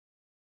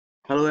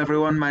Hello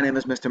everyone, my name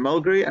is Mr.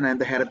 Mulgrew and I'm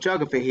the head of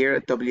geography here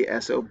at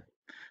WSO.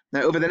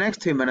 Now over the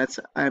next 2 minutes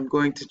I'm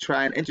going to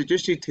try and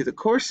introduce you to the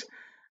course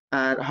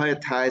and how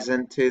it ties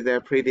into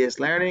their previous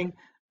learning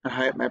and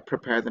how it might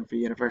prepare them for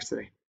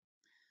university.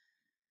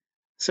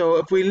 So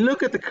if we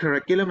look at the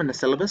curriculum and the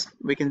syllabus,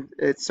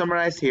 it's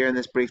summarized here in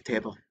this brief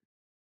table.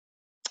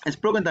 It's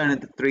broken down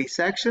into 3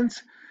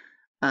 sections,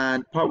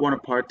 and part 1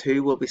 and part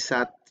 2 will be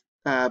sat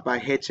by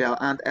HL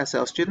and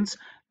SL students.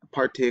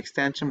 Part 2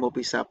 extension will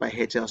be sat by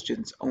HL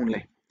students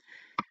only.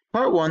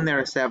 Part 1, there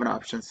are 7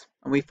 options,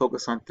 and we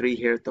focus on 3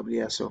 here at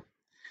WSO.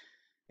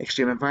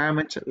 Extreme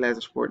environment,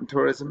 leisure, sport and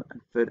tourism, and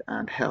food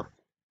and health.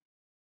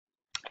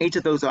 Each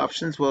of those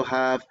options will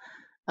have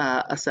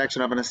a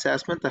section of an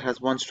assessment that has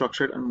one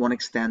structured and one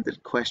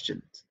extended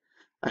question.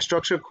 A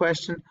structured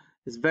question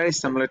is very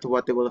similar to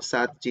what they will have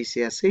sat at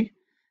GCSE.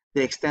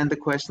 The extended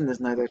question is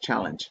now their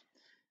challenge.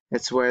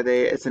 It's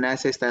an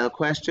essay style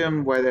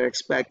question where they're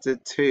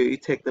expected to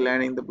take the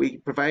learning that we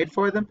provide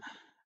for them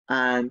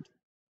and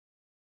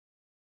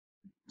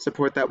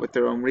support that with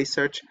their own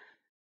research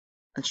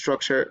and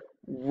structure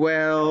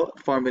well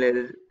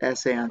formulated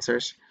essay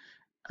answers,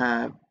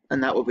 and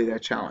that will be their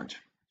challenge.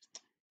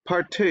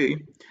 Part 2,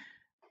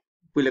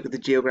 we look at the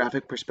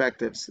geographic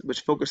perspectives,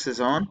 which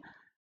focuses on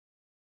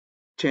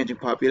changing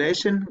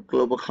population,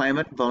 global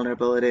climate,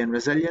 vulnerability and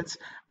resilience,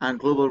 and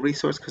global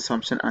resource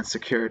consumption and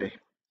security.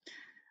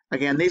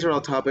 Again, these are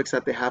all topics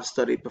that they have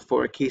studied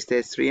before at Key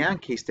Stage 3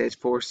 and Key Stage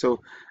 4, so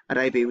at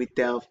IB we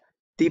delve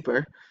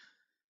deeper.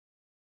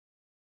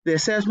 The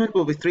assessment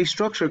will be 3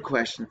 structured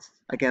questions.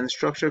 Again, the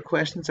structured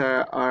questions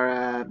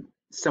are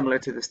similar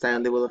to the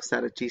style they will have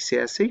sat at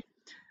GCSE,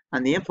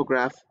 and the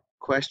infograph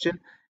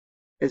question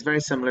is very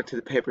similar to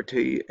the paper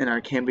 2 in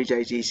our Cambridge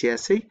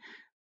IGCSE.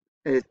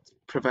 It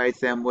provides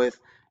them with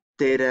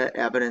data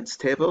evidence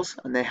tables,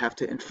 and they have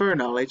to infer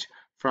knowledge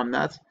from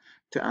that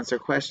to answer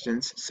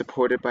questions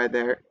supported by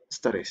their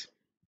studies.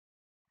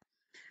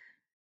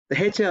 The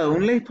HL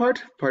only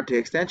part 2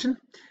 extension,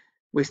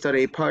 we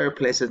study power,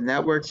 places,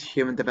 networks,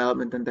 human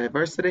development and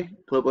diversity,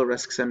 global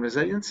risks and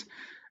resilience,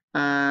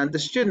 and the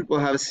student will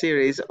have a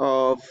series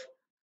of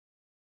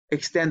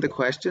extended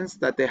questions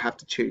that they have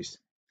to choose.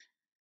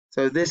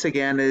 So this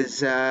again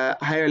is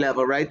higher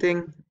level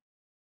writing.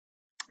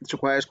 It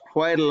requires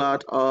quite a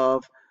lot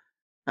of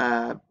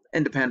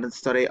independent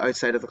study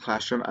outside of the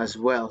classroom as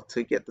well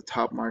to get the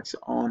top marks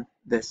on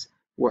this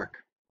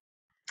work.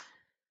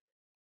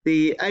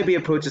 The IB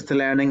approaches to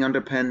learning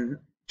underpin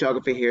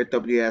geography here at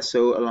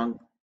WSO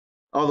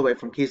all the way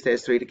from Key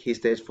Stage 3 to Key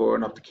Stage 4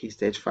 and up to Key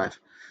Stage 5.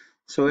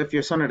 So if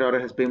your son or daughter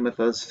has been with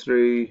us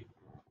through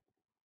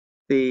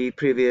the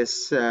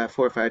previous 4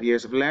 or 5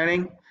 years of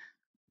learning,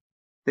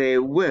 they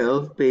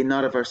will be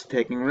not averse to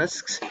taking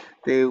risks.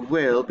 They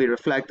will be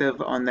reflective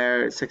on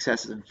their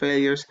successes and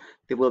failures.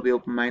 They will be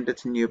open-minded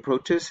to new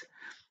approaches.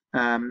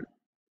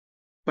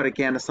 But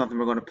again, it's something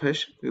we're going to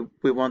push.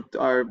 We want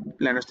our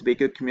learners to be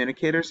good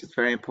communicators. It's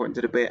very important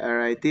to debate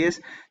our ideas,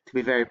 to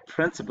be very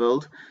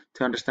principled,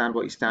 to understand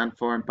what you stand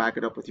for and back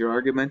it up with your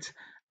arguments,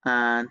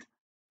 but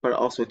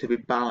also to be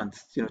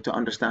balanced, to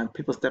understand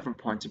people's different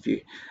points of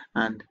view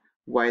and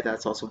why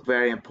that's also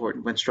very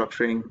important when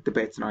structuring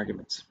debates and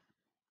arguments.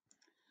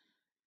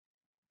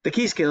 The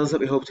key skills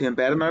that we hope to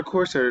embed in our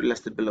course are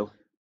listed below.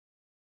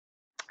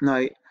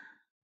 Now,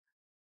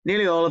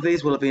 nearly all of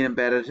these will have been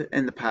embedded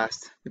in the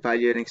past: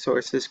 evaluating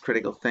sources,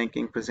 critical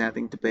thinking,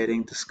 presenting,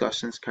 debating,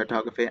 discussions,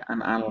 cartography,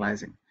 and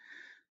analysing.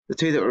 The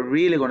 2 that we're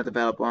really going to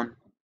develop on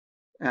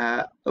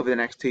over the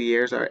next 2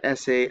 years are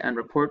essay and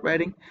report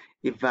writing,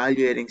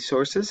 evaluating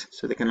sources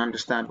so they can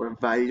understand where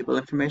valuable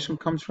information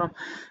comes from,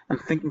 and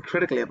thinking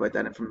critically about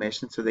that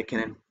information so they can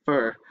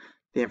infer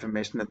the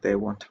information that they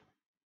want.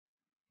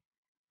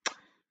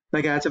 Now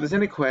guys, if there's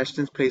any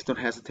questions, please don't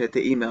hesitate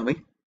to email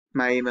me.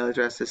 My email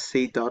address is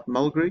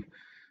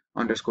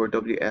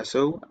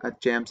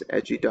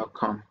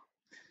c.mulgrew_wso@gemsedu.com.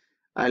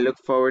 I look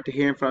forward to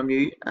hearing from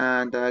you,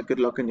 and good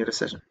luck in your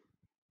decision.